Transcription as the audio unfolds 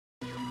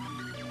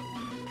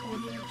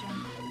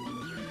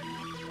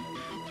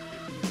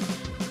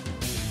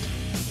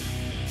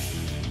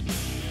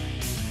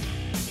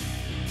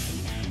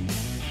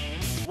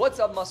What's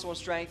up, Muscle and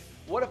Strength?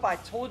 What if I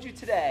told you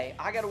today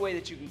I got a way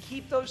that you can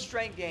keep those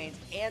strength gains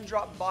and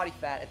drop body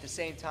fat at the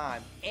same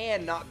time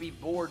and not be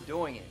bored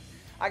doing it?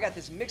 I got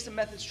this Mix of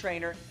Methods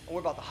trainer and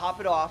we're about to hop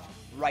it off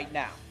right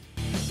now.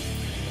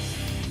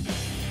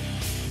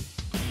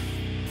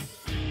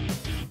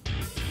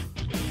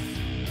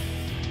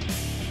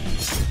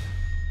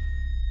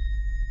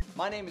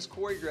 My name is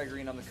Cory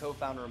Gregory and I'm the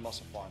co-founder of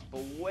Muscle Farm.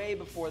 But way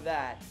before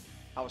that,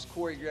 I was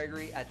Cory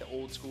Gregory at the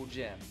Old School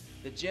Gym.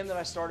 The gym that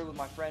I started with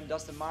my friend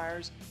Dustin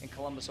Myers in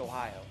Columbus,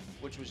 Ohio,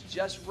 which was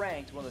just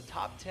ranked one of the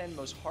top 10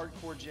 most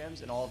hardcore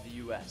gyms in all of the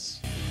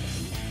US.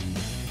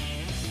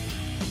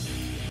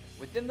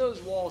 Within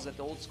those walls at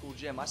the Old School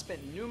Gym, I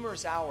spent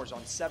numerous hours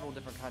on several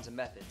different kinds of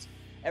methods.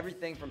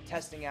 Everything from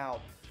testing out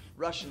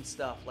Russian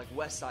stuff like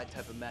West Side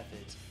type of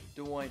methods,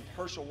 doing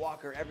Herschel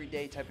Walker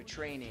everyday type of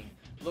training,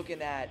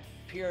 looking at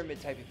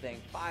pyramid type of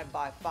thing,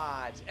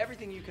 5x5s,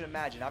 everything you can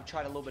imagine. I've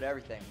tried a little bit of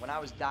everything. When I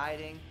was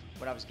dieting,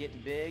 when I was getting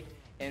big,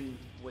 and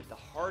what the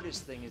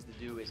hardest thing is to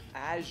do is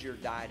as you're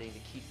dieting to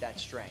keep that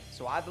strength.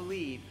 So I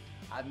believe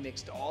I've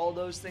mixed all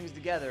those things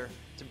together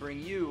to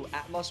bring you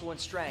at Muscle and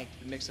Strength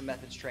the Mix of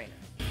Methods trainer.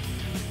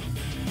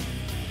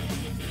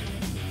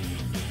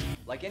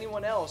 Like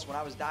anyone else, when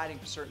I was dieting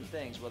for certain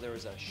things, whether it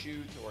was a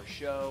shoot or a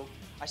show,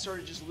 I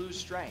started to just lose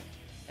strength.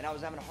 And I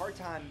was having a hard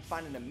time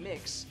finding a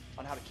mix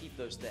on how to keep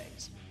those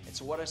things. And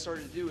so what I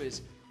started to do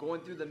is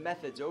going through the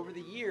methods over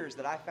the years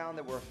that I found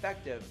that were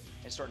effective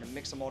and starting to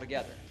mix them all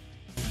together.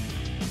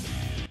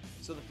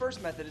 So the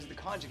first method is the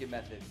conjugate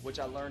method, which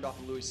I learned off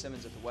of Louis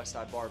Simmons at the West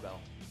Side Barbell.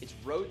 It's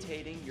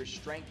rotating your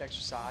strength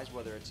exercise,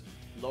 whether it's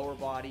lower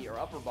body or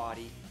upper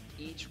body,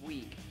 each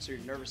week so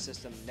your nervous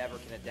system never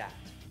can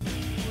adapt.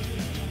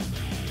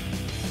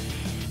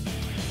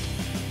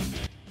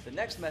 The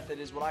next method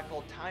is what I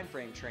call time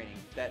frame training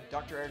that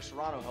Dr. Eric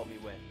Serrano helped me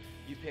with.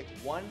 You pick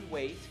one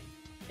weight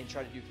and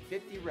try to do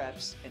 50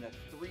 reps in a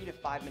 3 to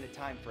 5 minute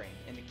time frame.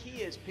 And the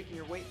key is picking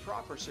your weight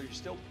proper so you're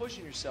still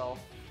pushing yourself,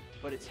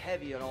 but it's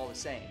heavy and all the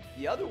same.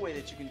 The other way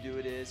that you can do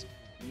it is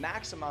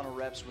max amount of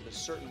reps with a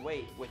certain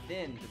weight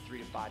within the 3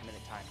 to 5 minute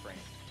time frame.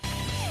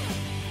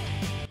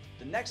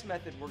 The next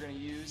method we're going to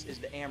use is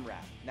the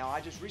AMRAP. Now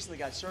I just recently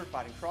got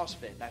certified in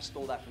CrossFit and I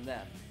stole that from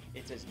them.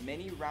 It's as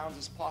many rounds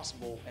as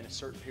possible in a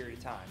certain period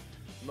of time.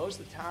 Most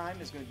of the time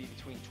is going to be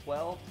between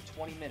 12 to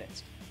 20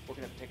 minutes. We're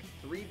going to pick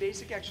 3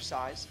 basic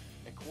exercises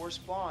that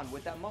correspond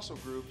with that muscle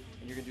group,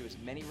 and you're going to do as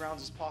many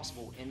rounds as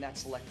possible in that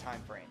select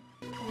time frame.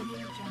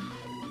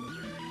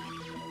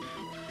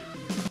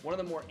 One of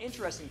the more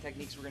interesting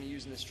techniques we're going to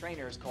use in this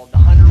trainer is called the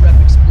 100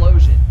 rep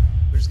explosion.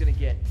 We're just going to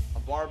get a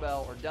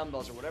barbell or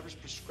dumbbells or whatever's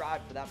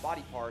prescribed for that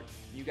body part.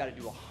 You got to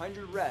do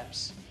 100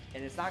 reps,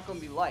 and it's not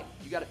going to be light.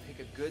 You got to pick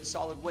a good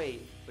solid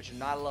weight, but you're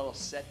not allowed to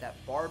set that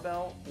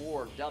barbell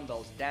or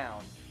dumbbells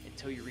down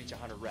until you reach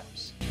 100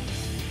 reps.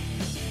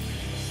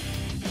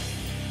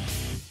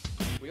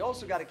 We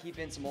also got to keep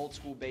in some old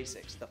school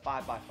basics, the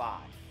 5x5.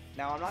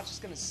 Now I'm not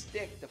just going to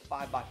stick to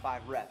 5x5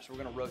 reps. We're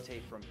going to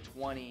rotate from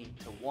 20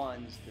 to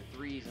 1s to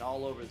 3s and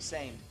all over the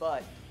same,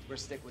 but we're going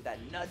to stick with that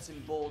nuts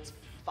and bolts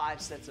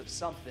 5 sets of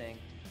something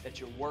that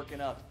you're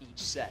working up each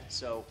set.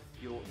 So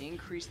you'll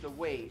increase the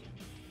weight,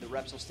 the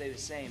reps will stay the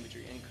same, but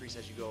you'll increase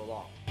as you go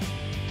along.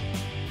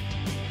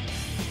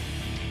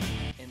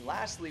 And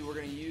lastly, we're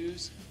going to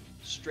use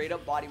straight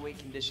up body weight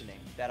conditioning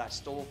that I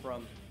stole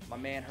from my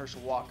man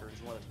Herschel Walker,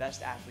 who's one of the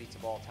best athletes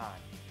of all time.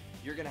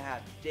 You're going to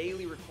have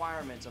daily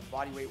requirements of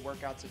body weight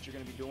workouts that you're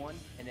going to be doing,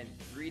 and then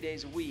 3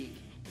 days a week,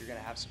 you're going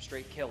to have some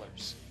straight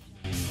killers.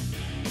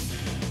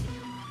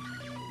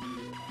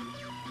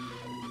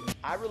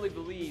 I really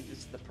believe this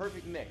is the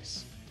perfect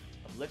mix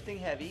of lifting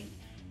heavy,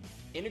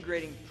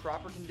 integrating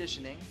proper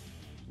conditioning,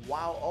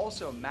 while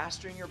also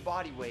mastering your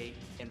body weight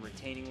and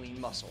retaining lean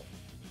muscle.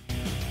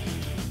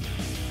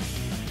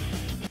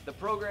 The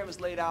program is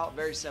laid out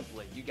very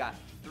simply. You got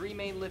 3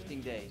 main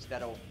lifting days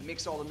that'll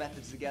mix all the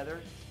methods together,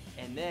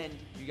 and then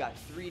you got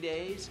 3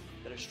 days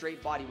that are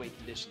straight body weight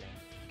conditioning.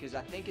 Because I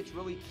think it's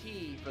really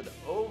key for the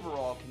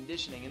overall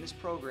conditioning in this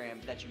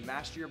program that you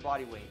master your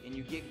body weight and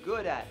you get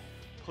good at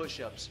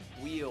push-ups,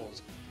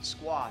 wheels,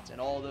 squats, and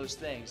all of those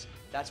things.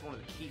 That's one of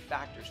the key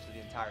factors to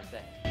the entire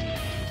thing.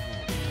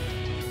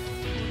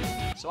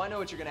 So I know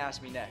what you're going to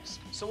ask me next.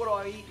 So what do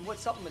I eat and what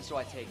supplements do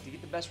I take to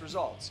get the best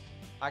results?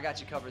 I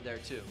got you covered there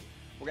too.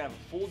 We're going to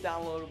have a full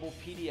downloadable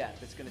PDF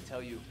that's going to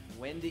tell you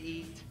when to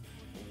eat,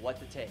 what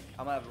to take.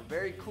 I'm going to have a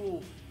very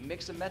cool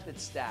Mix of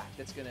Methods stack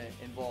that's going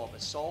to involve a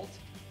salt,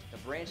 a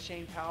branched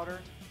chain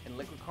powder, and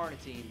liquid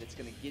carnitine that's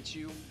going to get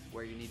you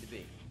where you need to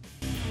be.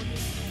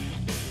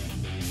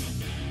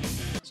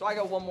 So I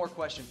got one more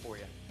question for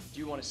you. Do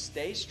you want to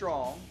stay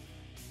strong,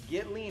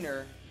 get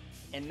leaner,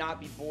 and not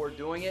be bored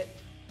doing it?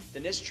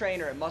 Then this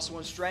trainer at Muscle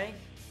and Strength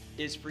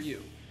is for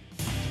you.